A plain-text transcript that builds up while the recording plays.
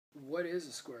what is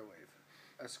a square wave?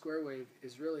 A square wave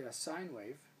is really a sine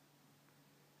wave,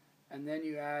 and then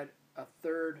you add a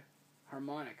third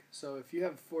harmonic. So if you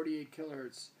have 48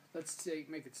 kilohertz, let's say,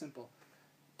 make it simple,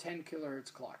 10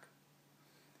 kilohertz clock.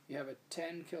 You have a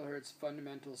 10 kilohertz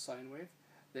fundamental sine wave,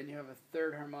 then you have a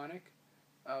third harmonic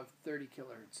of 30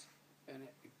 kilohertz, and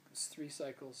it's 3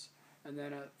 cycles, and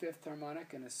then a fifth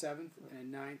harmonic, and a seventh, and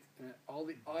a ninth, and all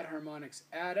the odd harmonics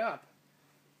add up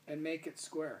and make it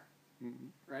square,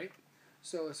 right?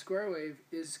 So a square wave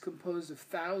is composed of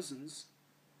thousands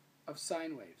of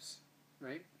sine waves,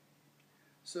 right?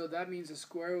 So that means a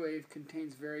square wave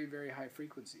contains very, very high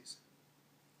frequencies,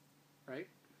 right?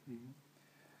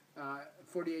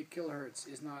 48 kilohertz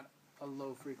is not a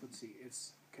low frequency. It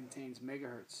contains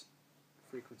megahertz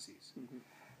frequencies.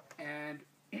 And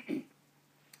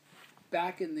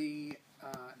back in the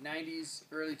 90s,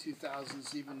 early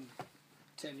 2000s, even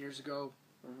 10 years ago,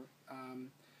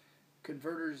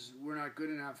 converters were not good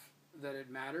enough that it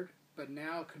mattered. But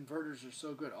now converters are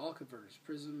so good. All converters,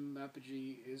 Prism,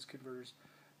 Apogee, is converters.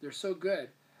 They're so good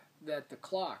that the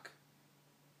clock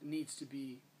needs to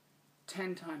be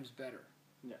 10 times better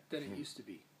than it used to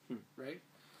be, right?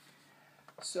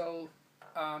 So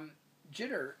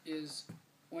jitter is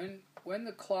when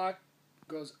the clock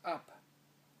goes up,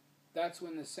 that's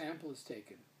when the sample is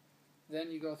taken.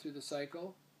 Then you go through the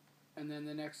cycle, and then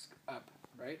the next up,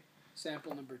 right?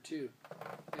 Sample number 2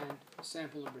 and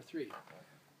sample number 3.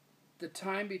 The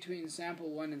time between sample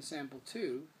 1 and sample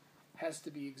 2 has to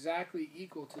be exactly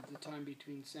equal to the time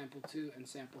between sample 2 and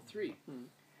sample 3.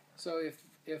 So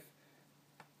if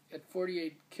at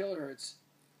 48 kilohertz,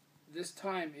 this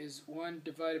time is 1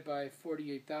 divided by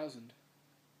 48,000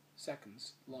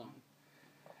 seconds long.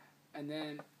 And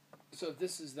then, so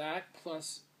this is that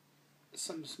plus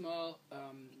some small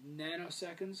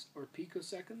nanoseconds or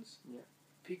picoseconds.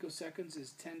 Picoseconds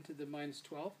is 10 to the minus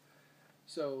 12.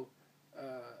 So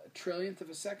a trillionth of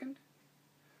a second.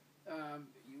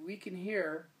 We can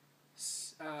hear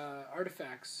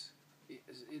artifacts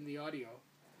in the audio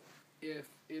if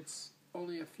it's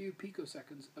only a few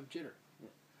picoseconds of jitter.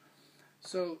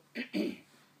 So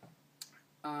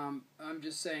I'm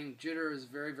just saying jitter is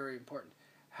very, very important.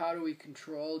 How do we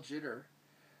control jitter?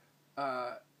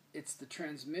 It's the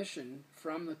transmission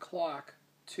from the clock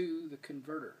to the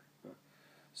converter.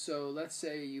 So let's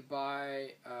say you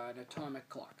buy an atomic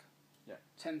clock,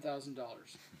 $10,000.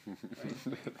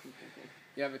 Right?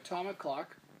 You have atomic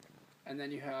clock, and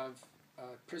then you have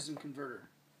a prism converter.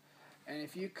 And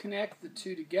if you connect the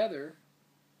two together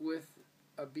with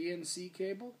a BNC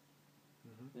cable,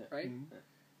 right?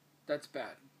 That's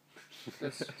bad.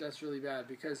 That's really bad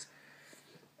because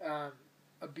a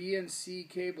BNC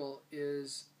cable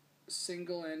is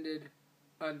single-ended,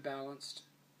 unbalanced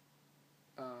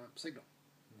signal.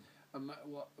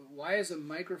 Why is a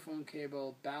microphone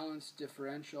cable balanced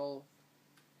differential?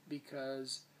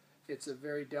 Because it's a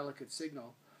very delicate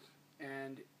signal,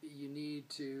 and you need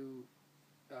to,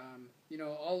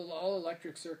 all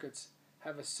electric circuits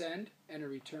have a send and a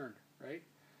return, right?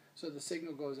 So the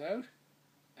signal goes out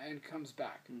and comes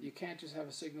back. You can't just have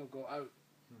a signal go out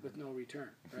with no return,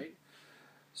 right?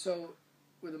 So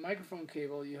with a microphone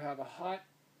cable, you have a hot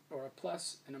or a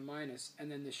plus and a minus, and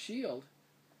then the shield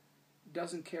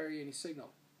doesn't carry any signal,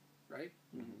 right?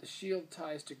 The shield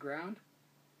ties to ground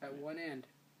at one end,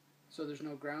 so there's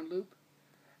no ground loop,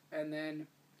 and then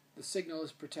the signal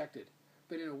is protected.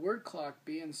 But in a word clock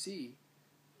BNC,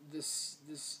 this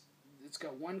it's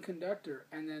got one conductor,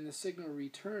 and then the signal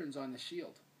returns on the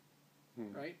shield,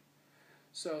 right?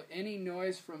 So any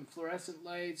noise from fluorescent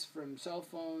lights, from cell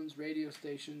phones, radio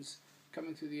stations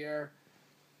coming through the air,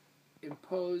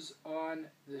 impose on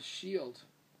the shield,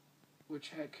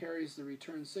 which carries the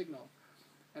return signal.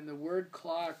 And the word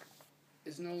clock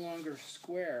is no longer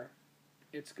square.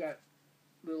 It's got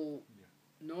little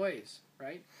noise,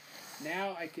 right?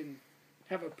 Now I can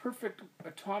have a perfect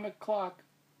atomic clock,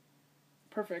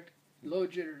 perfect, low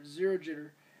jitter, zero jitter,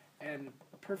 and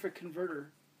a perfect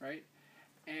converter, right?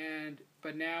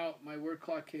 But now my word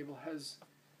clock cable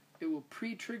it will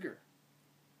pre-trigger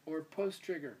or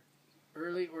post-trigger,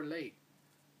 early or late.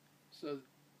 So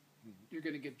you're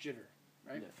going to get jitter,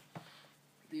 right?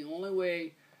 The only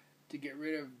way to get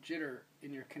rid of jitter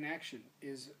in your connection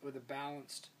is with a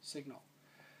balanced signal.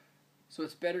 So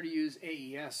it's better to use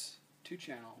AES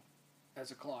 2-channel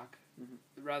as a clock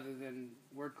rather than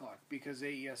word clock, because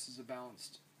AES is a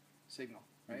balanced signal,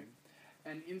 right?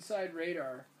 And inside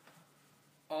radar,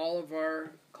 all of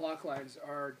our clock lines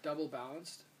are double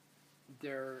balanced.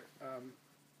 They're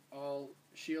all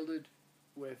shielded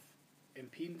with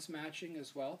impedance matching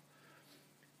as well.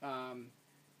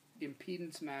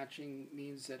 impedance matching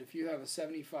means that if you have a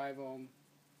 75 ohm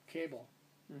cable,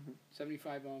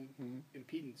 75 ohm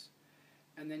impedance,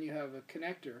 and then you have a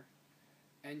connector,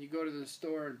 and you go to the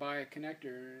store and buy a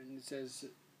connector and it says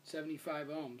 75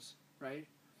 ohms, right?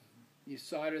 You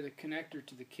solder the connector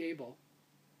to the cable.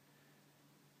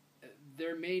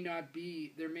 There may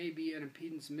be an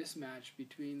impedance mismatch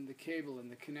between the cable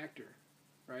and the connector,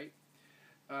 right?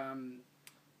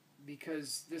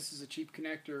 Because this is a cheap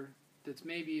connector that's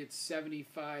it's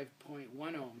 75.1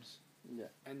 ohms,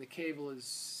 and the cable is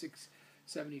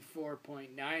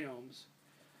 74.9 ohms.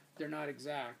 They're not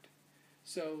exact.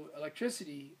 So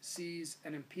electricity sees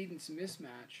an impedance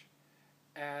mismatch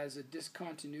as a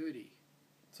discontinuity.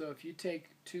 So if you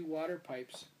take two water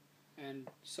pipes and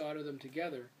solder them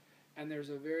together, and there's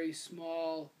a very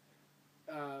small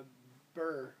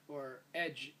burr or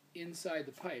edge inside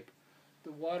the pipe,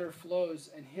 the water flows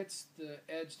and hits the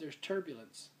edge. There's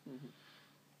turbulence.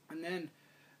 And then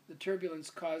the turbulence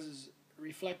causes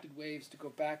reflected waves to go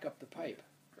back up the pipe,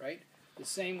 right? The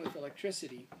same with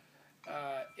electricity.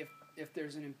 If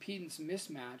there's an impedance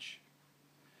mismatch,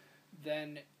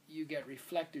 then you get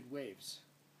reflected waves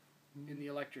in the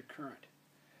electric current.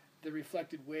 The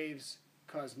reflected waves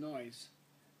cause noise,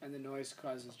 and the noise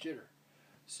causes jitter.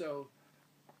 So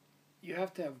you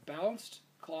have to have balanced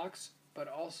clocks, but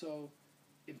also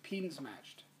impedance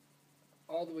matched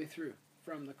all the way through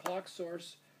from the clock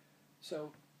source.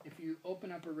 So if you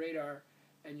open up a radar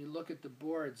and you look at the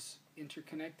boards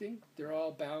interconnecting, they're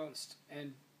all balanced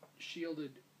and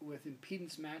shielded with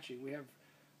impedance matching. We have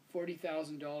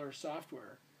 $40,000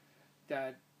 software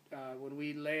that when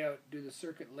we do the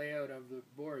circuit layout of the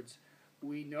boards,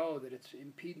 we know that it's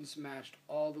impedance matched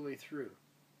all the way through.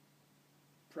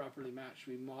 Properly matched.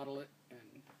 We model it and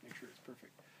make sure it's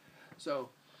perfect. So,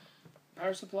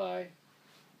 power supply,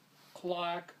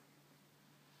 clock.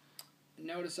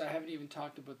 Notice I haven't even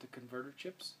talked about the converter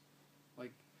chips.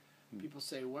 Like, people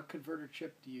say, what converter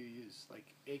chip do you use?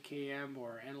 Like AKM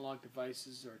or Analog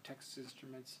Devices or Texas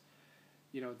Instruments.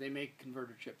 You know, they make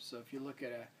converter chips. So if you look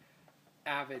at a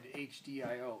Avid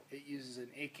HDIO, it uses an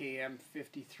AKM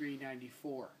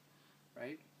 5394,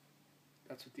 right?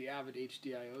 That's what the Avid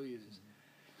HDIO uses.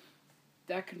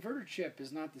 That converter chip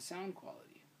is not the sound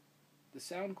quality. The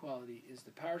sound quality is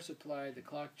the power supply, the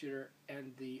clock jitter,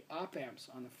 and the op amps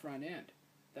on the front end.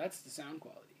 That's the sound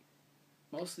quality.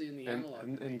 Mostly in the analog.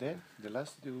 And then the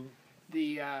last you...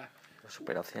 Los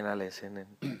operacionales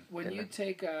when you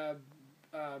take a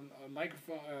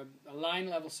microphone, a line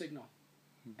level signal,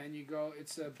 and you go,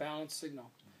 it's a balanced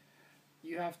signal,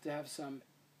 you have to have some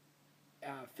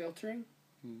filtering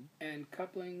and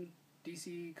coupling,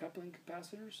 DC coupling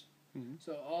capacitors.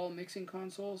 So all mixing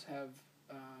consoles have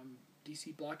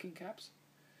DC blocking caps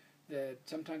that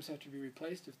sometimes have to be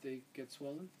replaced if they get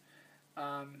swollen.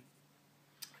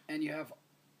 And you have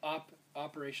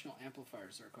operational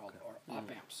amplifiers, they're called, or op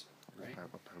amps, right?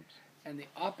 And the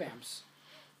op amps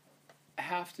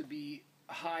have to be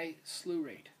high slew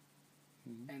rate.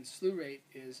 And slew rate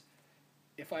is,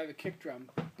 if I have a kick drum,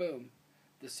 boom,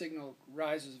 the signal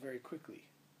rises very quickly,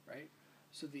 right?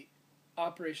 So the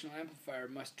operational amplifier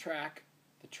must track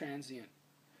the transient.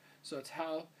 So it's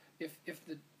how, if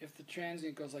the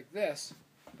transient goes like this,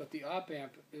 but the op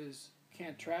amp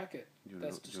can't track it,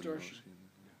 that's distortion,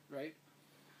 right?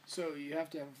 So you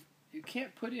have to have, you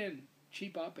can't put in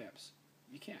cheap op amps.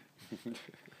 You can't.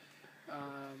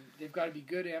 They've got to be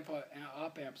good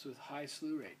op amps with high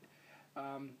slew rate.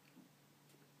 A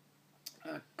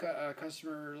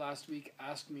customer last week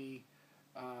asked me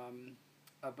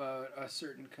about a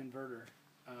certain converter,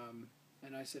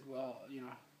 and I said, well, you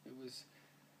know,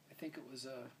 I think it was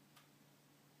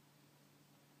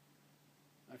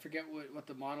I forget what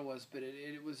the model was, but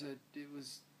it was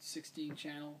 16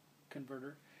 channel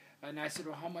converter, and I said,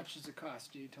 well, how much does it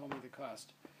cost? He told me the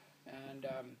cost, and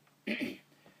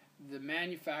the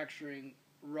manufacturing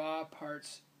raw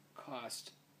parts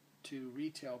cost to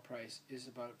retail price is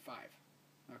about $5,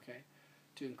 okay,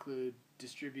 to include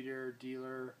distributor,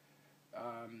 dealer,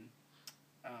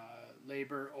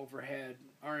 labor, overhead,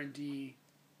 R&D.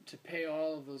 To pay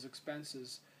all of those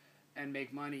expenses and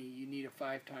make money, you need a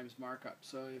 5 times markup.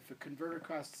 So if a converter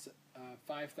costs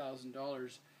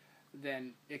 $5,000,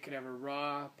 then it could have a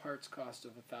raw parts cost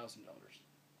of $1,000,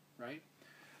 right?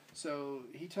 So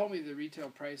he told me the retail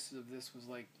price of this was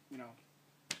like, you know,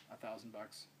 $1,000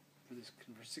 for this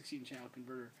 16 channel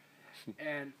converter.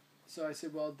 And so I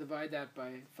said, well, divide that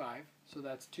by 5, so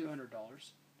that's $200.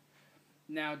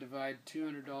 Now divide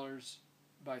 $200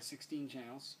 by 16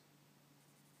 channels,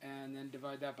 and then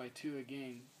divide that by 2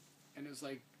 again, and it was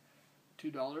like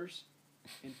 $2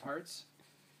 in parts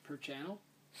per channel.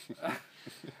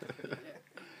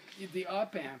 The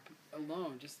op amp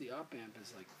alone, just the op amp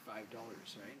is like $5,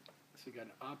 right? So you got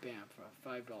an op amp for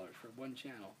 $5 for one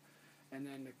channel, and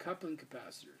then the coupling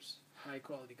capacitors, high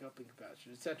quality coupling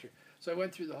capacitors, etc. So I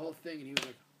went through the whole thing, and he was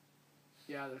like,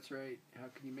 "Yeah, that's right. How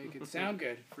can you make it sound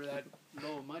good for that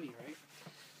low money, right?"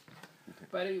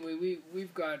 But anyway,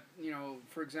 we've got, you know,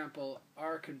 for example,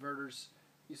 our converters.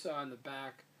 You saw on the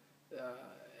back,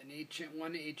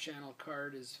 one 8-channel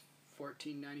card is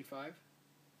 $14.95.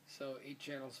 So 8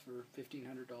 channels for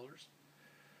 $1,500.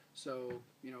 So,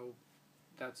 you know,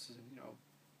 that's, you know,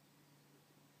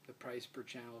 the price per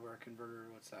channel of our converter.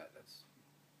 What's that?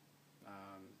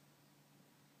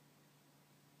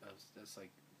 That's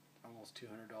like almost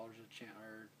 $200 a channel,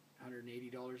 or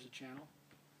 $180 a channel.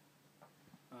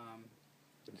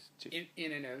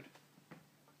 In and out.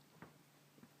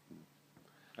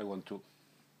 I want to.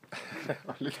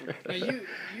 Now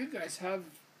you guys have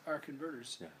our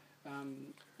converters. Yeah.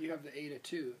 You have the Ada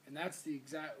 2, and that's the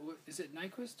exact. Is it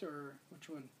Nyquist or which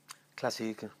one?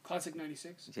 Classic. Classic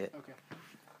 96. Yeah. Okay.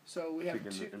 So we have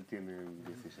two. Él tiene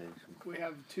 16. We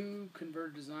have two converter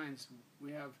designs.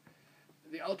 We have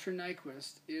the Ultra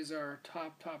Nyquist is our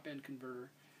top end converter,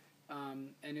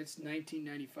 and it's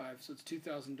 $19.95. So it's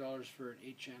 $2,000 for an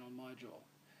 8-channel module.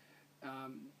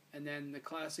 And then the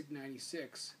Classic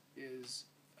 96 is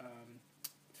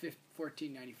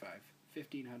 $14.95,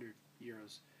 1,500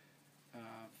 euros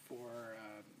for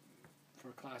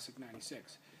Classic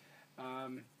 96.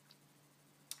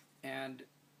 And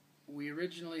we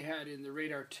originally had in the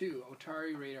Radar 2,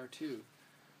 Otari Radar 2,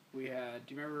 we had,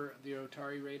 do you remember the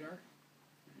Otari Radar?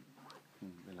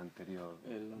 El anterior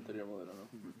modelo, ¿no?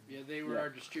 Yeah, they were our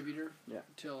distributor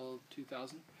till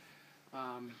 2000.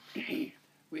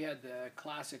 We had the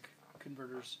classic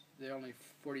converters. They're only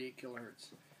 48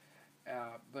 kilohertz.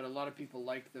 But a lot of people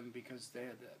liked them because they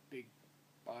had that big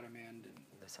bottom end and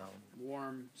The sound.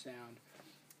 warm sound.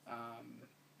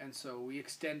 And so we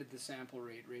extended the sample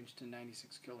range to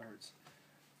 96 kilohertz.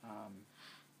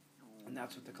 And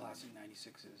that's what the Classic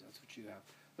 96 is. That's what you have.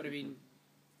 But I mean,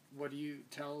 what do you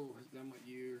tell them what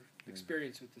your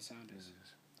experience with the sound is?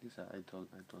 Yes, I told.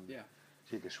 Yeah.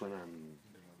 Sí, que suenan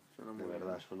de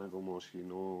verdad, suena como si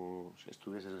no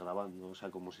estuvieses grabando, o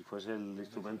sea, como si fuese el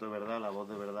instrumento de verdad, la voz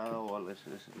de verdad,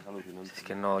 es alucinante. Es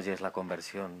que no oyes la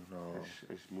conversión. No.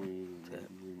 Es muy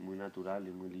natural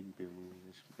y muy limpio,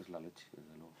 es la leche,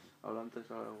 desde luego. Habla antes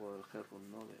algo del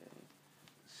headroom, ¿no?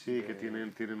 Sí, que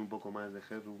tienen un poco más de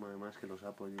headroom además que los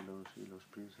Apple y los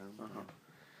Princeton.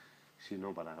 Sí,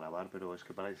 no, para grabar, pero es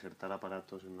que para insertar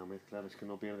aparatos en una mezcla es que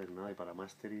no pierdes nada, y para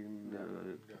mastering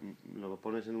lo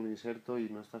pones en un inserto y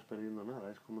no estás perdiendo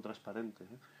nada, es como transparente.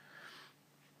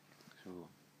 So,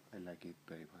 I like it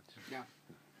very much. Yeah.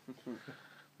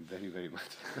 Very, very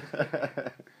much.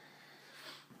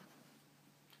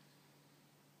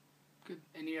 Good.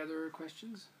 Any other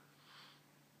questions?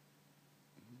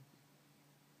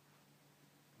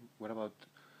 What about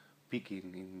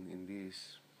picking in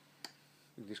these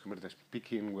converters?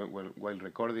 Picking while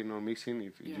recording or mixing,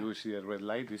 if you see a red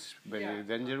light, is very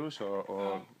dangerous,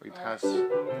 or it has...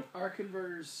 Our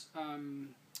converters,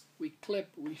 we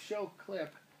show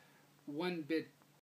clip 1 bit